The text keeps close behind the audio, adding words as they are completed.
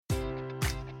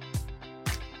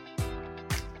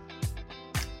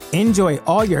Enjoy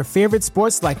all your favorite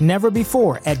sports like never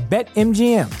before at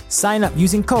BetMGM. Sign up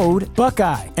using code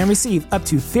Buckeye and receive up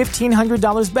to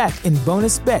 $1,500 back in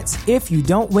bonus bets if you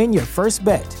don't win your first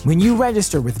bet. When you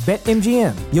register with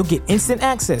BetMGM, you'll get instant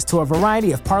access to a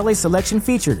variety of parlay selection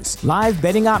features, live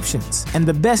betting options, and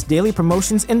the best daily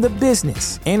promotions in the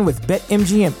business. And with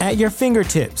BetMGM at your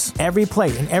fingertips, every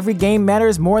play and every game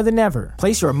matters more than ever.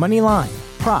 Place your money line,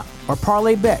 prop, or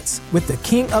parlay bets with the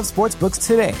king of sportsbooks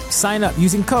today. Sign up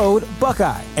using code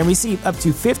Buckeye and receive up to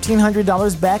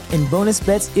 $1,500 back in bonus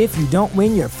bets if you don't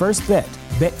win your first bet.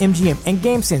 BetMGM and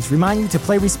GameSense remind you to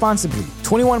play responsibly.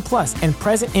 21 plus and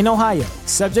present in Ohio,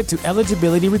 subject to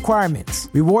eligibility requirements.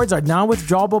 Rewards are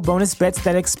non-withdrawable bonus bets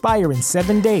that expire in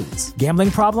 7 days. Gambling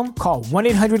problem? Call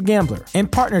 1-800-GAMBLER. In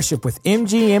partnership with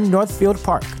MGM Northfield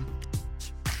Park.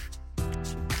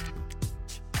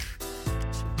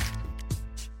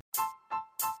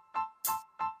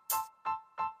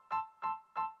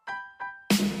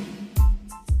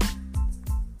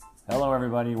 Hello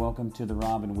everybody, welcome to the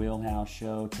Robin Wheelhouse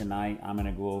Show. Tonight I'm going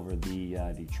to go over the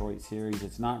Detroit series.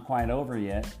 It's not quite over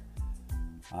yet.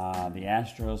 The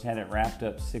Astros had it wrapped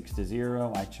up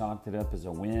 6-0. I chalked it up as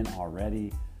a win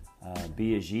already.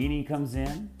 Biagini comes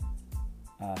in,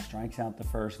 strikes out the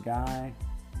first guy,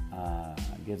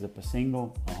 gives up a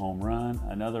single, a home run,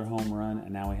 another home run,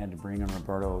 and now we had to bring in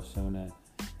Roberto Osuna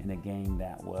in a game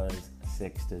that was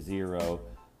 6-0.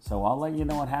 So I'll let you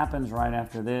know what happens right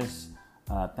after this.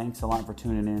 Thanks a lot for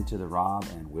tuning in to the Rob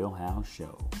and Wheelhouse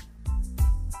Show.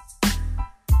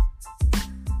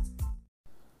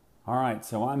 All right,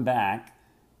 so I'm back.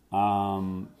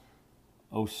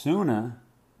 Osuna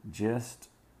just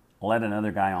let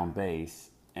another guy on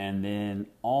base and then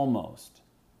almost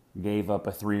gave up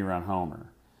a 3-run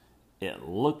homer. It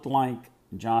looked like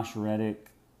Josh Reddick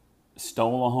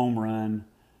stole a home run.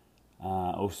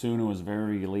 Osuna was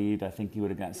very relieved. I think he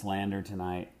would have got slandered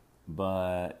tonight,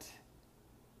 but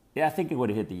yeah, I think it would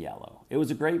have hit the yellow. It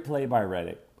was a great play by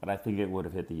Reddick, but I think it would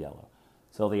have hit the yellow.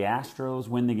 So the Astros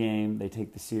win the game. They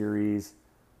take the series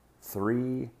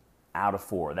 3 out of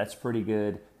 4. That's pretty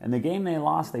good. And the game they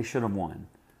lost, they should have won.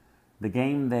 The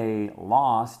game they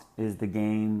lost is the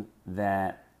game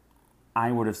that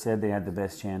I would have said they had the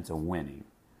best chance of winning.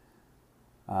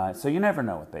 So you never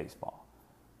know with baseball.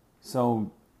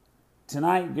 So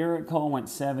tonight, Gerrit Cole went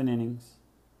 7 innings,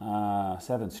 7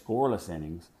 scoreless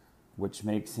innings, which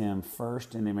makes him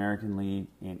first in the American League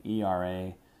in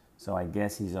ERA, so I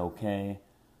guess he's okay.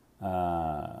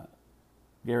 Gerrit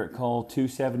Cole,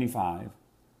 275.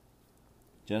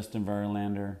 Justin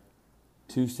Verlander,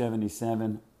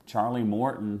 277. Charlie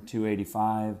Morton,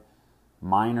 285.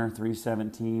 Minor,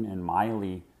 317. And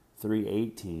Miley,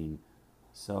 318.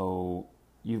 So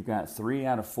you've got 3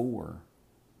 out of 4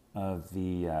 of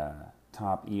the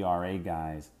top ERA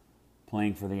guys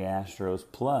playing for the Astros,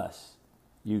 plus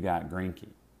you got Greinke.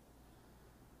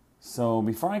 So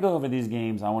before I go over these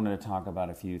games, I wanted to talk about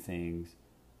a few things.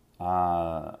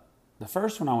 The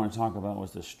first one I want to talk about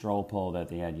was the Stroll poll that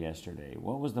they had yesterday.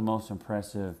 What was the most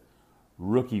impressive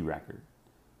rookie record?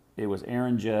 It was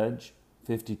Aaron Judge,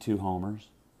 52 homers.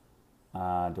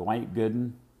 Dwight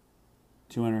Gooden,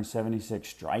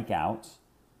 276 strikeouts.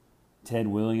 Ted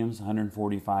Williams,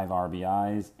 145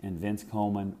 RBIs. And Vince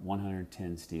Coleman,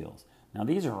 110 steals. Now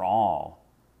these are all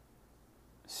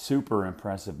super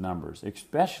impressive numbers,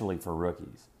 especially for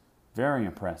rookies. Very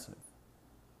impressive.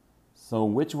 So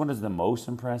which one is the most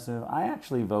impressive? I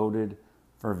actually voted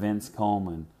for Vince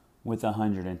Coleman with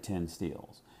 110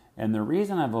 steals. And the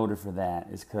reason I voted for that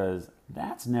is because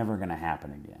that's never going to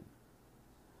happen again.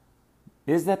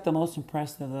 Is that the most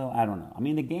impressive, though? I don't know. I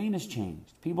mean, the game has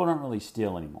changed. People don't really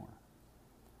steal anymore.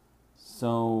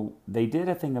 So they did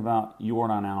a thing about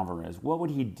Yordan Alvarez. What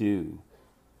would he do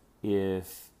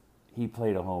if he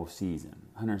played a whole season,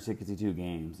 162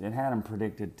 games? It had him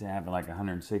predicted to have like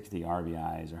 160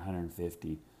 RBIs or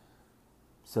 150.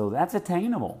 So that's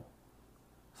attainable.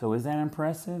 So is that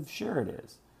impressive? Sure it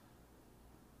is.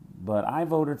 But I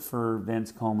voted for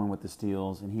Vince Coleman with the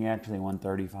steals, and he actually won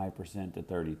 35% to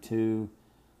 32.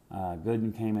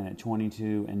 Gooden came in at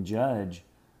 22, and Judge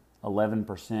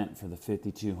 11% for the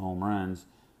 52 home runs,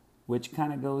 which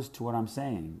kind of goes to what I'm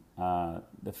saying.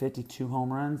 The 52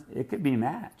 home runs, it could be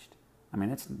matched. I mean,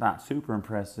 it's not super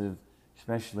impressive,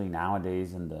 especially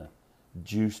nowadays in the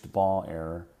juiced ball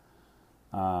era.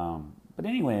 But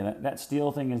anyway, that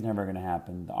steal thing is never going to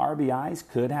happen. The RBIs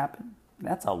could happen.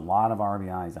 That's a lot of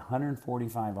RBIs.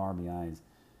 145 RBIs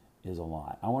is a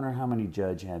lot. I wonder how many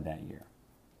Judge had that year.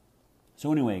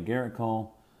 So anyway, Gerrit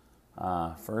Cole,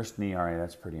 first in ERA,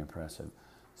 that's pretty impressive.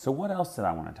 So what else did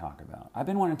I want to talk about? I've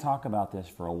been wanting to talk about this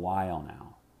for a while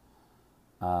now.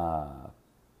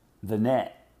 the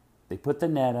net. They put the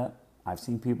net up. I've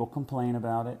seen people complain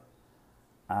about it.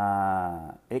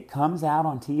 It comes out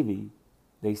on TV.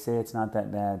 They say it's not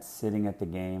that bad sitting at the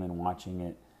game and watching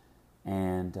it.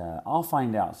 And I'll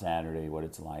find out Saturday what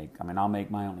it's like. I mean, I'll make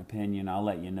my own opinion. I'll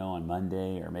let you know on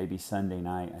Monday or maybe Sunday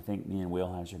night. I think me and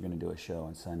Wheelhouse are going to do a show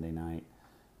on Sunday night.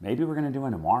 Maybe we're going to do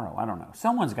one tomorrow. I don't know.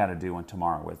 Someone's got to do one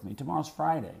tomorrow with me. Tomorrow's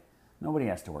Friday. Nobody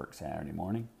has to work Saturday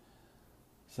morning.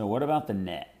 So what about the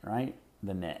net, right?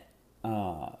 The net.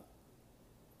 I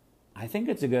think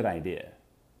it's a good idea.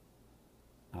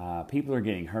 People are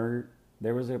getting hurt.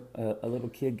 There was a little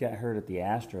kid got hurt at the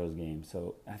Astros game.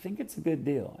 So I think it's a good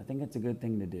deal. I think it's a good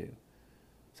thing to do.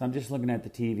 So I'm just looking at the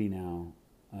TV now.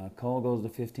 Cole goes to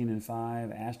 15-5.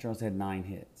 Astros had 9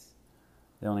 hits.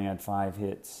 They only had 5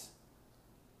 hits.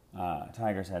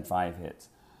 Tigers had 5 hits.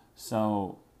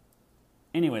 So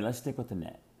anyway, let's stick with the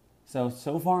net. So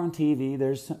far on TV,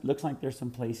 looks like there's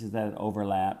some places that it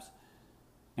overlaps.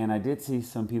 And I did see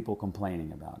some people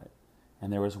complaining about it.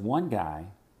 And there was one guy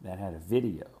that had a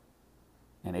video.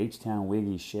 And H-Town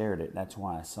Wiggy shared it. That's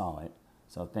why I saw it.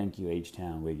 So thank you,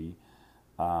 H-Town Wiggy.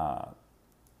 But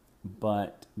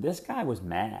this guy was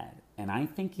mad. And I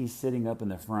think he's sitting up in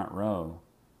the front row.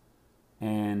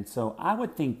 And so I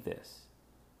would think this.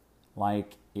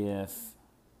 Like if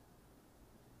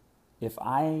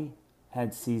I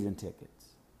had season tickets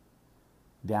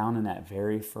down in that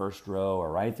very first row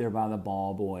or right there by the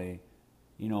ball boy,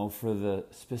 for the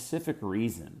specific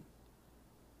reason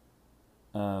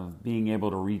of being able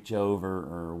to reach over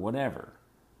or whatever,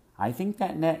 I think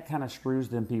that net kind of screws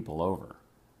them people over.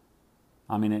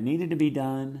 I mean, it needed to be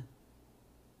done,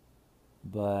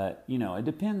 but, it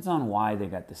depends on why they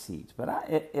got the seats.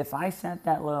 But if I sat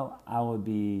that low, I would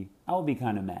be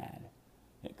kind of mad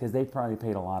because they probably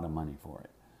paid a lot of money for it.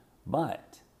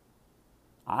 But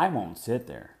I won't sit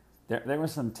there. There were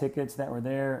some tickets that were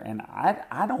there, and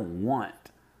I don't want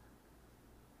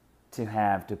to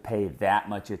have to pay that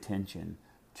much attention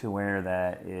to where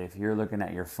that if you're looking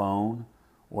at your phone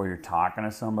or you're talking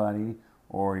to somebody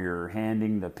or you're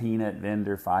handing the peanut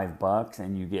vendor $5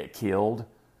 and you get killed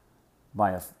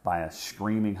by a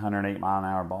screaming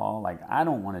 108-mile-an-hour ball. Like, I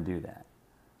don't want to do that.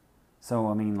 So,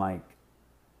 I mean, like,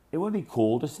 it would be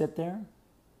cool to sit there.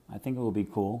 I think it would be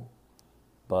cool.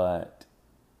 But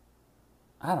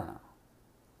I don't know.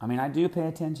 I mean, I do pay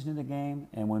attention to the game.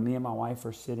 And when me and my wife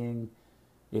are sitting,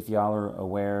 if y'all are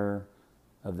aware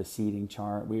of the seating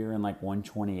chart, we were in like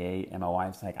 128. And my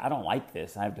wife's like, I don't like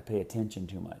this. I have to pay attention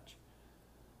too much.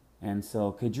 And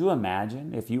so could you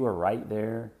imagine if you were right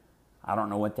there? I don't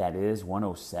know what that is,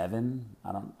 107.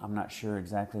 I'm not sure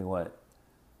exactly what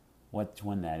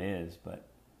one that is, but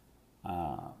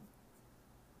I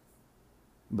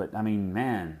mean,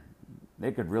 man,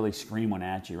 they could really scream one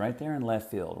at you right there in left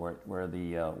field where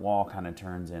the wall kind of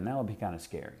turns in. That would be kind of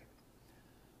scary.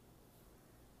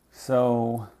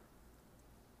 So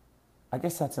I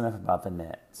guess that's enough about the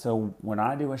net. So when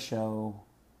I do a show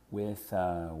with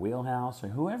Wheelhouse or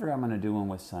whoever I'm going to do one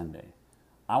with Sunday,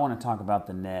 I want to talk about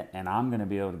the net, and I'm going to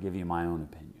be able to give you my own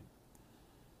opinion.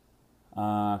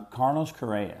 Carlos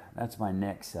Correa, that's my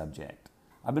next subject.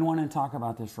 I've been wanting to talk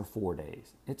about this for 4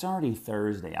 days. It's already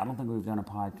Thursday. I don't think we've done a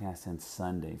podcast since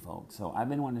Sunday, folks. So I've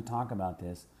been wanting to talk about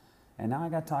this, and now I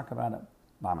got to talk about it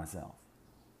by myself.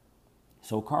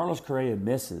 So Carlos Correa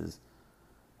misses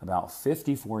about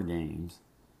 54 games.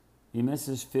 He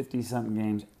misses 50-something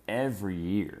games every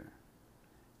year.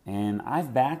 And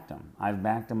I've backed him. I've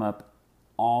backed him up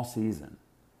all season.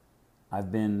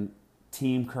 I've been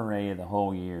Team Correa the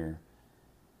whole year.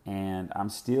 And I'm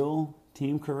still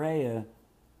Team Correa.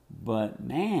 But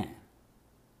man,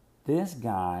 this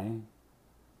guy,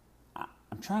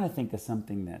 I'm trying to think of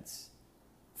something that's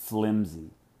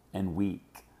flimsy and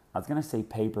weak. I was going to say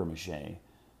paper mache.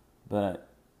 But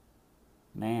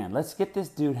man, let's get this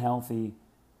dude healthy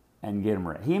and get him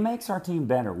ready. He makes our team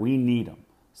better. We need him.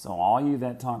 So all you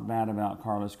that talk bad about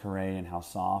Carlos Correa and how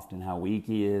soft and how weak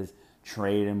he is,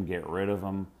 trade him, get rid of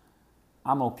him.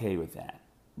 I'm okay with that.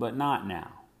 But not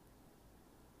now.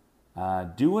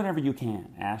 Do whatever you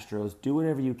can, Astros. Do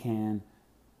whatever you can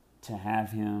to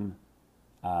have him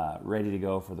ready to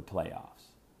go for the playoffs.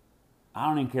 I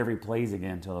don't even care if he plays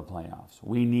again until the playoffs.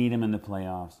 We need him in the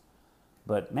playoffs.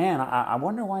 But, man, I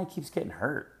wonder why he keeps getting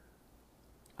hurt.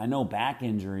 I know back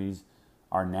injuries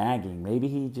are nagging. Maybe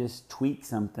he just tweaked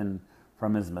something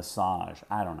from his massage.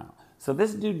 I don't know. So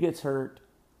this dude gets hurt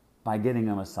by getting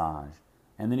a massage,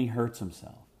 and then he hurts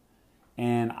himself.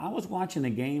 And I was watching the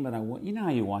game, but you know how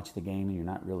you watch the game and you're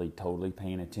not really totally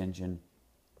paying attention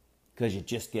because you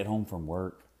just get home from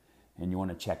work and you want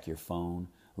to check your phone,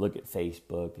 look at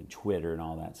Facebook and Twitter and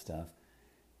all that stuff.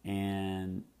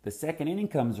 And the second inning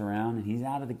comes around and he's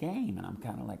out of the game. And I'm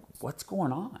kind of like, what's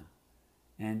going on?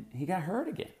 And he got hurt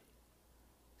again.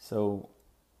 So,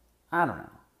 I don't know.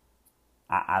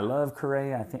 I love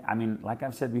Correa. Like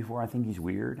I've said before, I think he's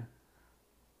weird.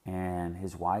 And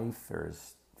his wife or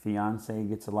his fiance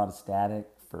gets a lot of static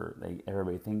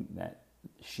everybody think that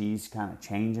she's kind of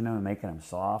changing him and making him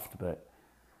soft. But,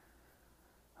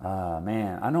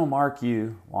 man, I know Mark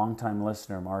Yu, longtime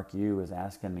listener Mark Yu, was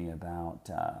asking me about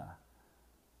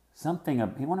something.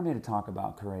 He wanted me to talk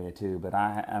about Correa too, but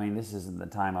I mean, this isn't the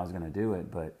time I was going to do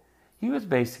it. But he was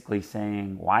basically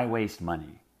saying, why waste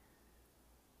money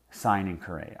signing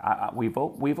Correa? We've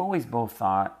always both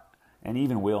thought, and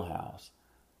even Wheelhouse,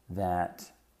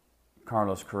 that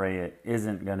Carlos Correa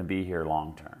isn't going to be here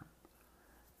long term.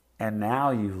 And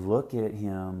now you look at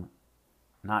him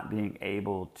not being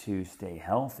able to stay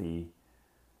healthy.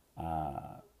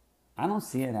 I don't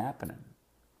see it happening.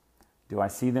 Do I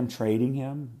see them trading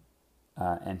him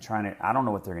and trying to? I don't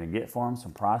know what they're going to get for him.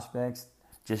 Some prospects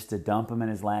just to dump him in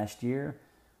his last year.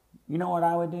 You know what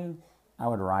I would do? I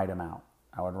would ride him out.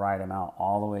 I would ride him out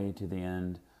all the way to the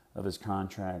end of his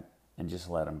contract and just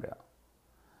let him go.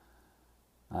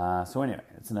 So anyway,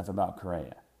 that's enough about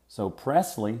Correa. So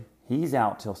Presley, he's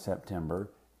out till September,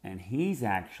 and he's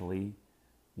actually,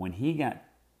 when he got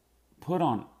put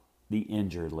on the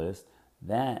injured list,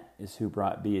 that is who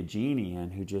brought Biagini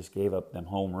in, who just gave up them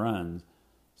home runs.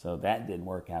 So that didn't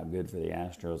work out good for the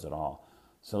Astros at all.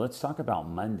 So let's talk about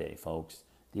Monday, folks.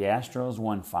 The Astros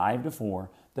won 5-4.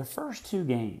 The first two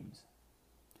games,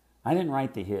 I didn't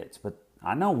write the hits, but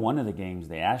I know one of the games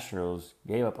the Astros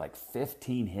gave up like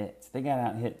 15 hits. They got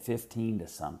out and hit 15 to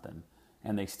something,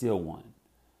 and they still won.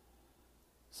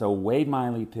 So Wade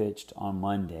Miley pitched on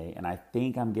Monday, and I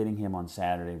think I'm getting him on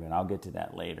Saturday, but I'll get to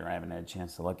that later. I haven't had a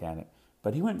chance to look at it.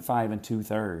 But he went 5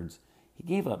 2/3. He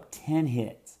gave up 10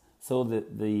 hits. So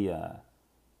the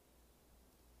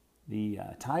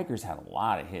Tigers had a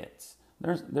lot of hits.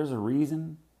 There's a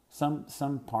reason.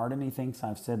 Some part of me thinks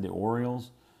I've said the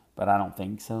Orioles, but I don't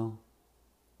think so.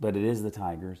 But it is the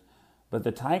Tigers. But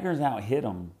the Tigers out-hit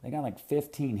them. They got like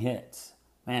 15 hits.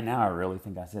 Man, now I really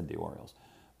think I said the Orioles.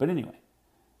 But anyway,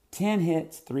 10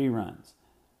 hits, 3 runs.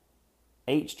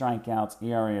 8 strikeouts,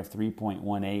 ERA of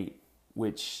 3.18,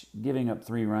 which giving up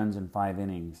 3 runs in 5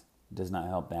 innings does not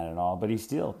help that at all. But he's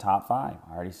still top 5.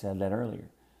 I already said that earlier.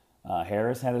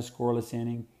 Harris had a scoreless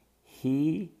inning.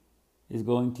 He is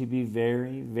going to be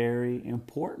very, very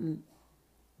important.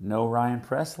 No Ryan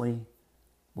Presley.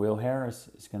 Will Harris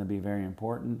is going to be very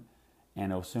important.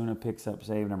 And Osuna picks up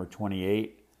save number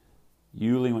 28.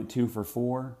 Yuli went 2 for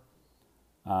 4.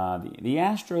 The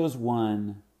Astros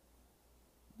won.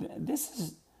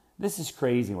 This is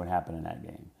crazy what happened in that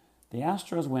game. The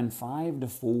Astros win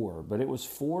 5-4, but it was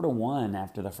 4-1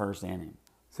 after the first inning.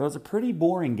 So it's a pretty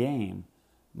boring game,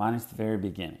 minus the very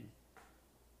beginning.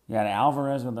 You had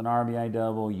Alvarez with an RBI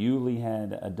double. Yuli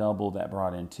had a double that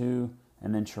brought in 2.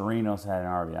 And then Chirinos had an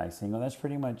RBI single. That's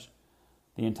pretty much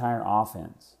the entire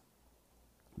offense.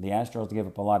 The Astros gave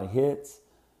up a lot of hits,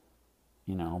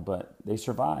 but they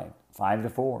survived.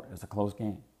 5-4. It was a close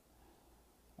game.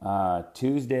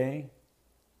 Tuesday,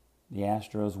 the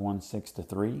Astros won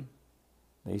 6-3.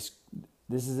 This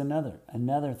is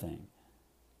another thing.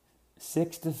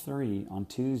 6-3 on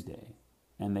Tuesday,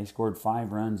 and they scored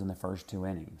 5 runs in the first 2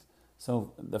 innings.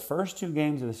 So the first 2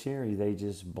 games of the series, they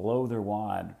just blow their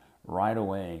wad right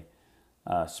away.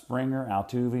 Springer,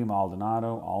 Altuve,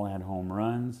 Maldonado all had home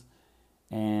runs.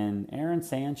 And Aaron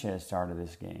Sanchez started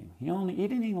this game. He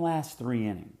didn't even last 3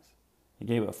 innings. He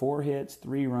gave up 4 hits,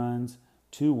 3 runs,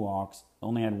 2 walks,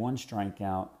 only had 1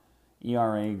 strikeout.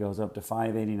 ERA goes up to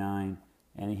 5.89,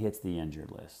 and he hits the injured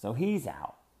list. So he's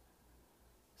out.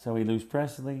 So we lose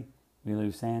Presley, we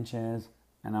lose Sanchez,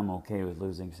 and I'm okay with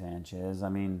losing Sanchez. I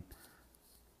mean,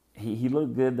 he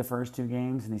looked good the first 2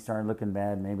 games, and he started looking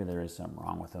bad. Maybe there is something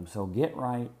wrong with him. So get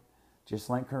right, just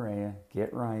like Correa,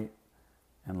 get right,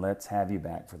 and let's have you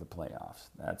back for the playoffs.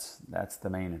 That's the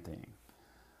main thing.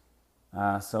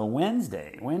 So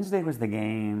Wednesday was the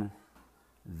game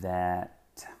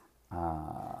that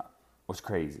was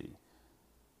crazy.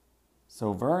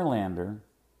 So Verlander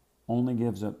only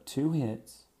gives up 2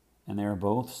 hits, and they were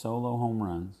both solo home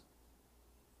runs.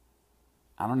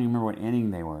 I don't even remember what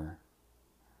inning they were.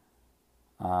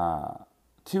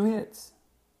 2 hits.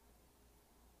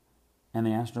 And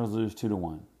the Astros lose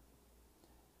 2-1.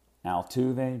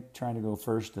 Altuve tried to go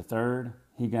first to third.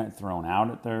 He got thrown out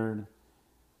at third.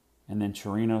 And then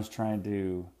Chirinos tried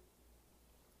to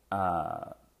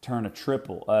turn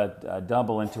a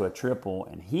double into a triple,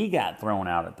 and he got thrown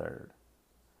out at third.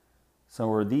 So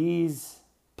were these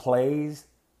plays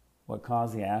what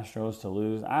caused the Astros to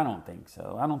lose? I don't think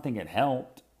so. I don't think it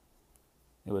helped.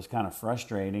 It was kind of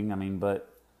frustrating. I mean,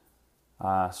 but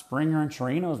Springer and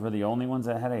Chirinos were the only ones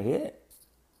that had a hit.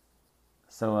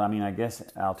 So, I mean, I guess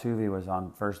Altuve was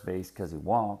on first base because he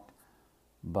walked,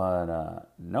 but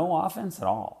no offense at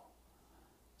all.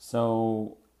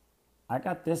 So, I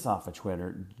got this off of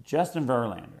Twitter. Justin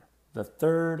Verlander, the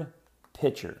third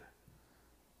pitcher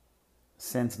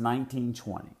since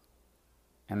 1920.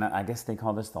 And I guess they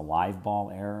call this the live ball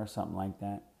era or something like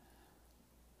that.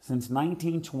 Since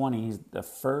 1920, he's the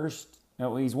first,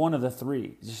 no, he's one of the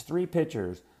three. Just three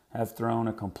pitchers have thrown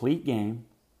a complete game.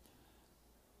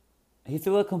 He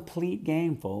threw a complete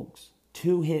game, folks.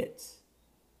 2 hits,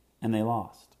 and they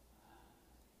lost.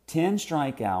 10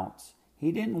 strikeouts.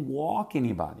 He didn't walk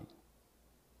anybody.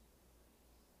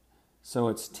 So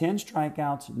it's 10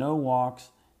 strikeouts, no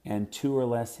walks, and 2 or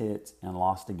less hits, and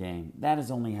lost a game. That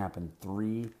has only happened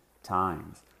 3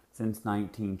 times since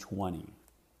 1920.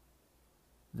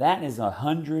 That is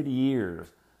 100 years.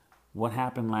 What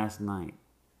happened last night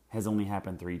has only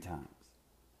happened 3 times.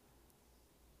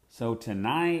 So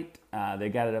tonight, they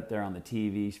got it up there on the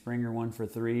TV. Springer 1 for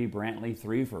 3, Brantley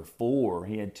 3 for 4.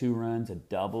 He had 2 runs, a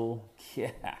double.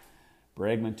 Yeah.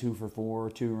 Bregman 2 for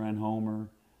 4, 2-run homer.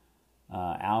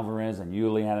 Alvarez and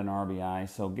Yuli had an RBI.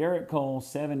 So Garrett Cole,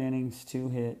 7 innings, 2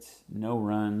 hits, no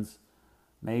runs.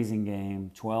 Amazing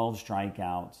game, 12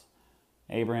 strikeouts.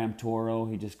 Abraham Toro,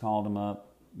 he just called him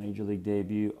up. Major League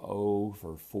debut, 0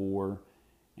 for 4.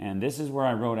 And this is where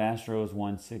I wrote Astros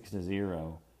won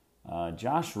 6-0.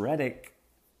 Josh Reddick,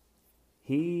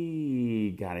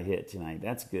 he got a hit tonight.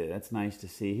 That's good. That's nice to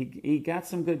see. He got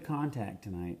some good contact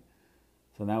tonight.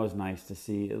 So that was nice to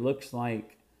see. It looks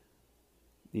like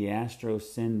the Astros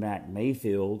send back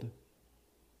Mayfield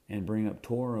and bring up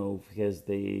Toro because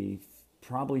they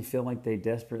probably feel like they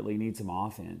desperately need some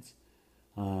offense.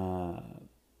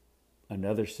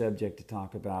 Another subject to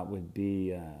talk about would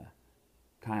be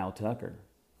Kyle Tucker.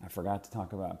 I forgot to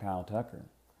talk about Kyle Tucker.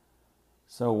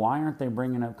 So why aren't they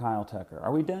bringing up Kyle Tucker?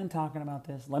 Are we done talking about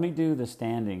this? Let me do the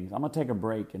standings. I'm going to take a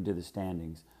break and do the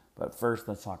standings. But first,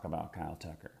 let's talk about Kyle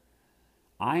Tucker.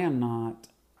 I am not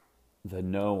the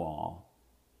know-all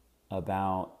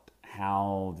about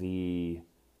how the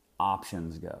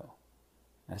options go.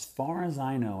 As far as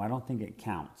I know, I don't think it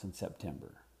counts in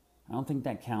September. I don't think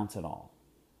that counts at all.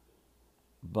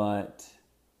 But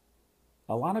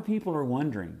a lot of people are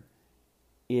wondering,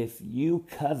 if you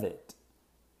covet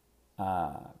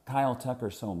Kyle Tucker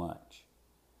so much,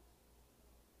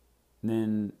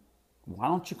 then why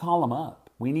don't you call him up?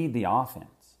 We need the offense.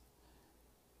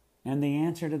 And the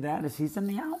answer to that is he's in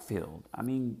the outfield. I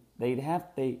mean,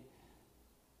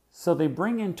 so they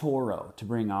bring in Toro to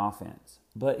bring offense,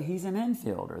 but he's an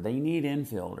infielder. They need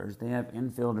infielders. They have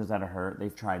infielders that are hurt.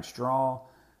 They've tried Straw.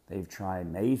 They've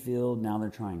tried Mayfield. Now they're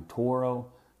trying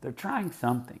Toro. They're trying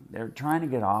something. They're trying to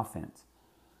get offense.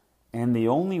 And the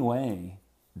only way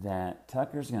that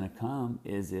Tucker's going to come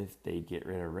is if they get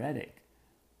rid of Reddick.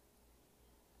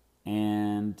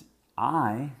 And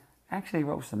I actually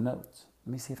wrote some notes.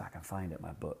 Let me see if I can find it in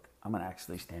my book. I'm going to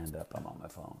actually stand up. I'm on my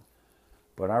phone.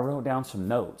 But I wrote down some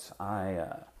notes. I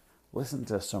listened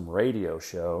to some radio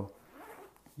show.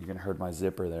 You can heard my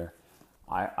zipper there.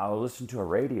 I listened to a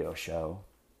radio show,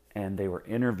 and they were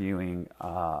interviewing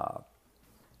Luno.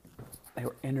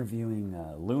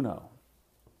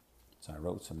 So I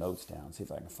wrote some notes down. See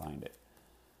if I can find it.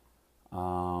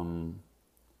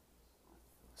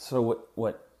 So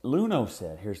what Luno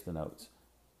said. Here's the notes.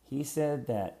 He said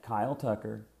that Kyle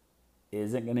Tucker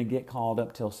isn't going to get called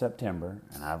up till September,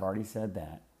 and I've already said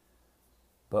that.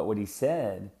 But what he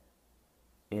said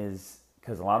is,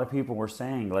 because a lot of people were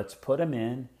saying, let's put him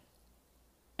in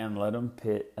and let him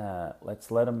let's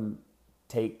let him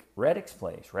take Reddick's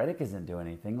place. Reddick isn't doing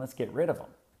anything. Let's get rid of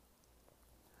him.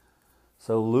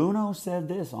 So Luno said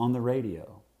this on the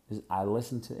radio. I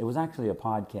listened to, it was actually a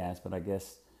podcast, but I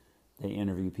guess they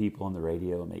interview people on the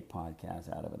radio and make podcasts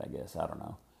out of it, I guess. I don't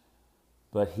know.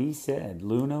 But he said,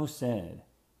 Luno said,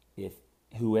 if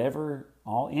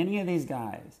any of these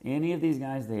guys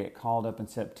that get called up in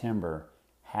September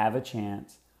have a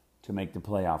chance to make the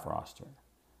playoff roster.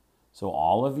 So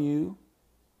all of you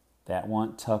that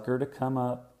want Tucker to come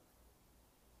up,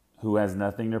 who has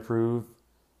nothing to prove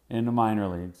in the minor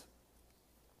leagues,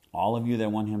 all of you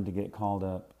that want him to get called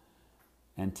up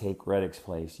and take Reddick's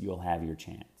place, you'll have your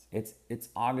chance. It's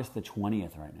August the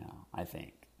 20th right now, I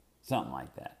think. Something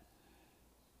like that.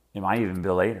 It might even be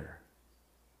later.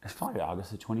 It's probably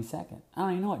August the 22nd. I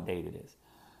don't even know what date it is.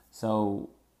 So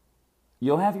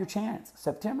you'll have your chance.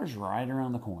 September's right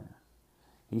around the corner.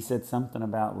 He said something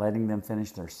about letting them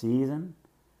finish their season.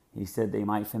 He said they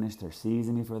might finish their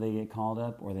season before they get called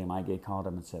up, or they might get called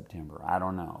up in September. I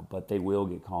don't know, but they will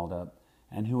get called up.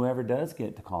 And whoever does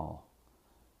get the call,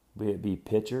 be it be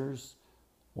pitchers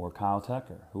or Kyle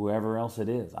Tucker, whoever else it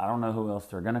is, I don't know who else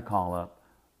they're going to call up,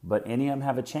 but any of them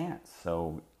have a chance.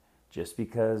 So just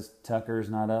because Tucker's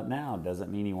not up now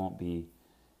doesn't mean he won't be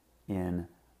in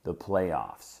the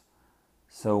playoffs.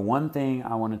 So one thing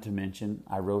I wanted to mention,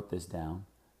 I wrote this down,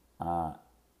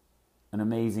 an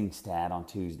amazing stat on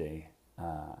Tuesday.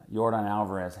 Yordan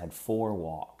Alvarez had 4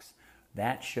 walks.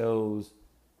 That shows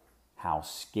how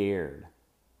scared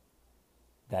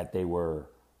that they were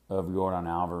of Yordan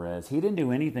Alvarez. He didn't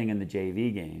do anything in the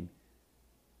JV game.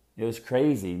 It was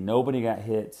crazy. Nobody got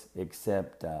hits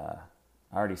except, I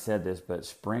already said this, but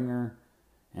Springer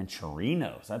and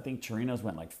Chirinos. I think Chirinos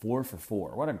went like 4 for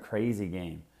 4. What a crazy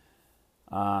game.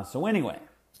 So anyway,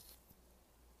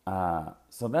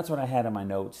 so that's what I had in my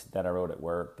notes that I wrote at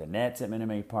work. The Nets at Minute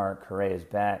Maid Park, Correa's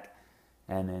back,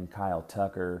 and then Kyle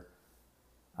Tucker.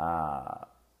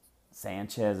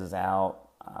 Sanchez is out.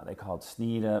 They called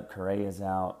Snead up. Correa's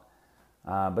out.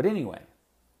 But anyway,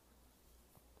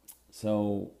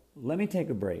 so let me take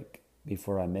a break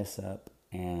before I mess up.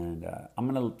 And I'm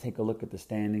going to take a look at the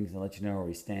standings and let you know where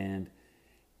we stand.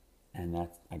 And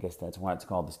I guess that's why it's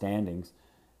called the standings.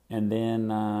 And then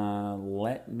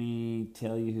let me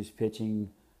tell you who's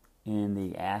pitching in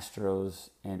the Astros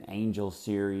and Angels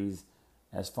series.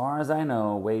 As far as I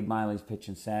know, Wade Miley's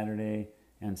pitching Saturday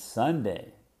and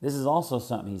Sunday. This is also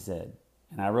something he said.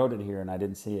 And I wrote it here and I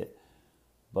didn't see it.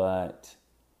 But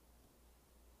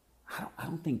I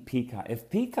don't think Peacock... If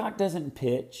Peacock doesn't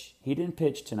pitch, he didn't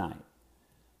pitch tonight.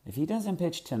 If he doesn't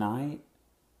pitch tonight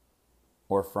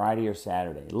or Friday or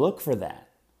Saturday, look for that.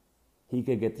 He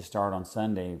could get the start on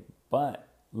Sunday, but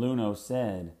Luno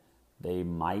said they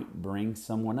might bring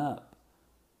someone up,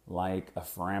 like a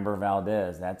Framber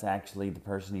Valdez. That's actually the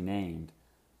person he named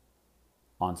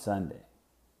on Sunday.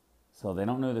 So they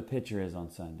don't know who the pitcher is on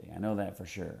Sunday. I know that for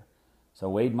sure. So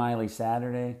Wade Miley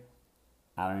Saturday,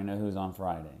 I don't even know who's on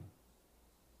Friday.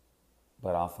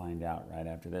 But I'll find out right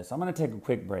after this. I'm going to take a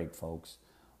quick break, folks.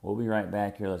 We'll be right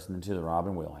back here listening to the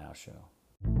Robin Wheelhouse Show.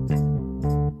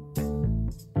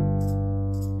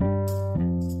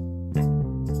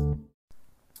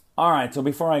 All right, so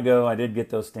before I go, I did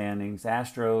get those standings.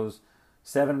 Astros,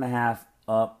 7.5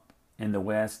 up in the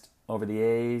West over the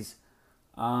A's.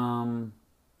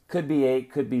 Could be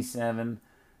 8, could be 7.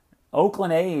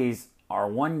 Oakland A's are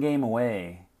 1 game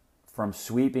away from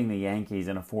sweeping the Yankees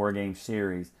in a 4-game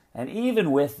series. And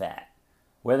even with that,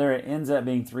 whether it ends up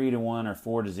being 3-1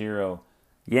 or 4-0,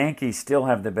 Yankees still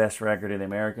have the best record in the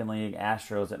American League.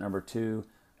 Astros at number 2.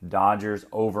 Dodgers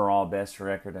overall best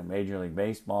record in Major League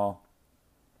Baseball.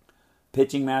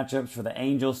 Pitching matchups for the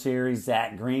Angels series,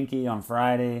 Zach Greinke on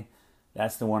Friday.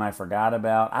 That's the one I forgot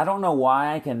about. I don't know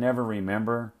why I can never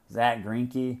remember Zach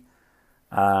Greinke.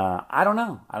 I don't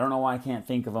know. I don't know why I can't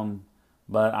think of him.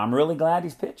 But I'm really glad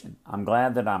he's pitching. I'm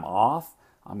glad that I'm off.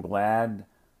 I'm glad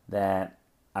that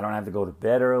I don't have to go to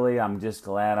bed early. I'm just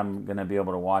glad I'm going to be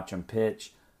able to watch him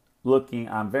pitch.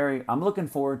 I'm looking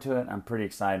forward to it. I'm pretty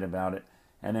excited about it.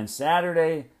 And then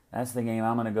Saturday, that's the game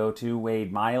I'm going to go to.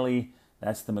 Wade Miley.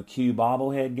 That's the McHugh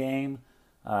bobblehead game.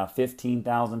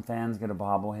 15,000 fans get a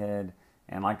bobblehead.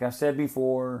 And like I said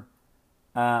before,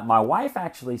 my wife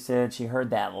actually said she heard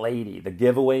that lady, the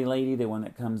giveaway lady, the one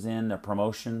that comes in, the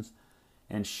promotions.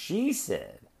 And she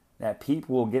said that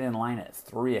people will get in line at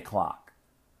 3 o'clock.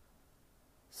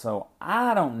 So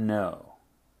I don't know.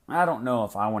 I don't know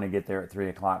if I want to get there at 3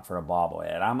 o'clock for a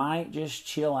bobblehead. I might just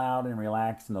chill out and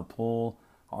relax in the pool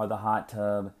or the hot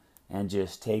tub and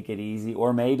just take it easy.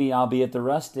 Or maybe I'll be at the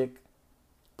Rustic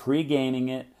pre-gaming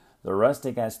it. The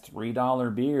Rustic has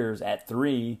 $3 beers at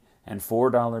 3 and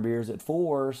 $4 beers at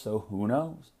 4, so who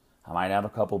knows? I might have a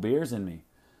couple beers in me.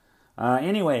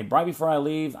 Anyway, right before I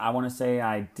leave, I want to say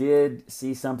I did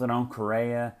see something on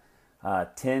Correa.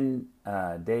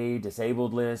 10-day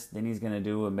disabled list. Then he's going to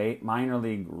do a minor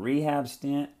league rehab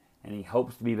stint, and he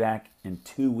hopes to be back in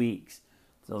 2 weeks.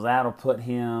 So that'll put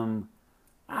him,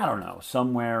 I don't know,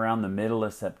 somewhere around the middle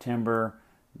of September.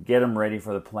 Get him ready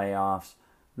for the playoffs.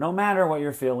 No matter what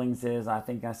your feelings is, I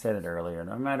think I said it earlier,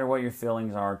 no matter what your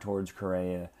feelings are towards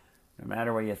Correa, no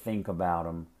matter what you think about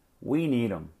him, we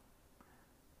need him.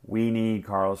 We need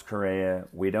Carlos Correa.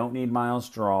 We don't need Miles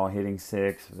Straw hitting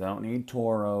 6. We don't need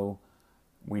Toro.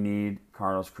 We need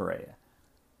Carlos Correa.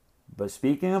 But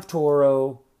speaking of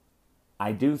Toro,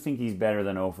 I do think he's better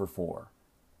than 0 for 4.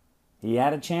 He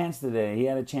had a chance today. He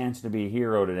had a chance to be a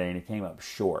hero today, and he came up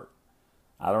short.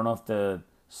 I don't know if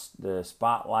the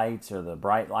spotlights or the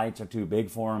bright lights are too big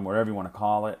for him, whatever you want to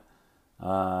call it.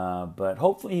 But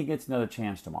hopefully he gets another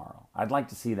chance tomorrow. I'd like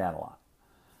to see that a lot.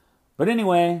 But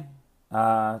anyway,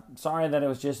 sorry that it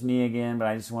was just me again, but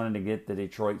I just wanted to get the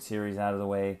Detroit series out of the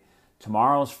way.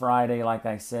 Tomorrow's Friday, like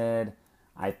I said.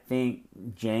 I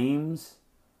think James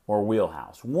or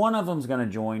Wheelhouse, one of them's going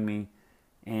to join me.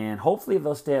 And hopefully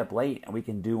they'll stay up late and we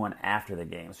can do one after the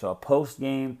game. So a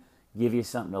post-game, give you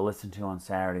something to listen to on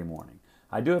Saturday morning.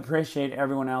 I do appreciate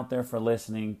everyone out there for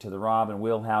listening to the Rob and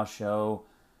Wheelhouse Show.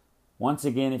 Once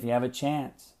again, if you have a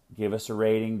chance, give us a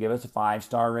rating. Give us a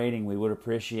 5-star rating. We would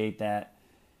appreciate that.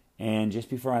 And just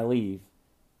before I leave,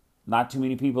 not too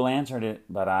many people answered it,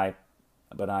 but I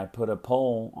put a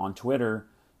poll on Twitter.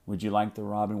 Would you like the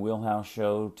Rob and Wheelhouse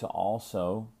Show to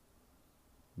also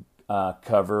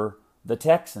cover the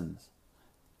Texans?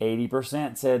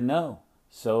 80% said no.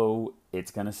 So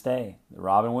it's going to stay. The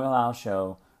Rob and Wheelhouse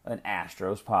Show, an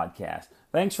Astros podcast.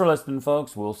 Thanks for listening,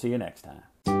 folks. We'll see you next time.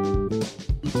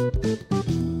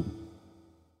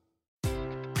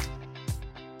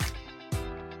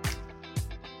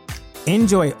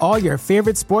 Enjoy all your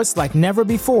favorite sports like never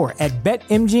before at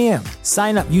BetMGM.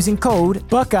 Sign up using code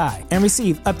Buckeye and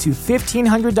receive up to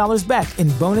 $1,500 back in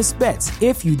bonus bets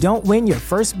if you don't win your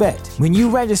first bet. When you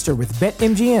register with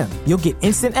BetMGM, you'll get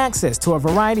instant access to a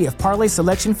variety of parlay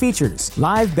selection features,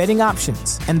 live betting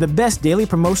options, and the best daily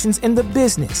promotions in the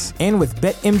business. And with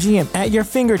BetMGM at your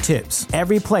fingertips,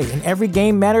 every play and every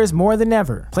game matters more than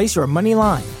ever. Place your money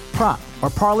line, prop, or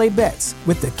parlay bets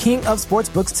with the king of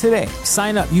sportsbooks today.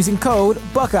 Sign up using code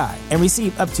Buckeye and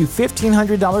receive up to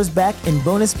 $1,500 back in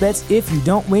bonus bets if you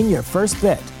don't win your first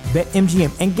bet.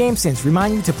 BetMGM and GameSense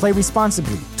remind you to play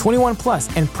responsibly. 21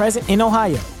 plus and present in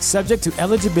Ohio, subject to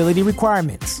eligibility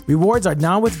requirements. Rewards are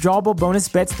non-withdrawable bonus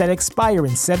bets that expire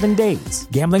in 7 days.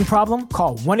 Gambling problem?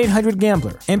 Call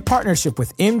 1-800-GAMBLER in partnership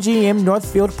with MGM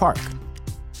Northfield Park.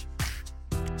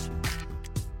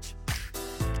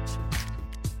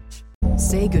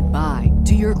 Say goodbye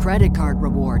to your credit card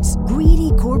rewards.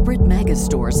 Greedy corporate mega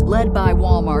stores, led by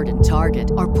Walmart and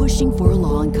Target, are pushing for a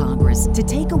law in Congress to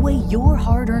take away your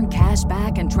hard-earned cash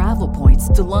back and travel points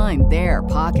to line their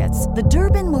pockets. The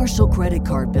Durbin-Marshall credit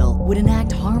card bill would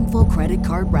enact harmful credit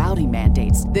card routing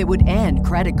mandates that would end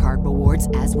credit card rewards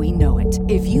as we know it.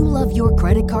 If you love your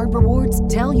credit card rewards,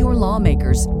 tell your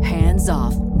lawmakers, hands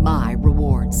off my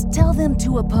rewards. Tell them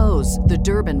to oppose the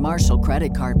Durbin-Marshall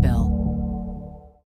credit card bill.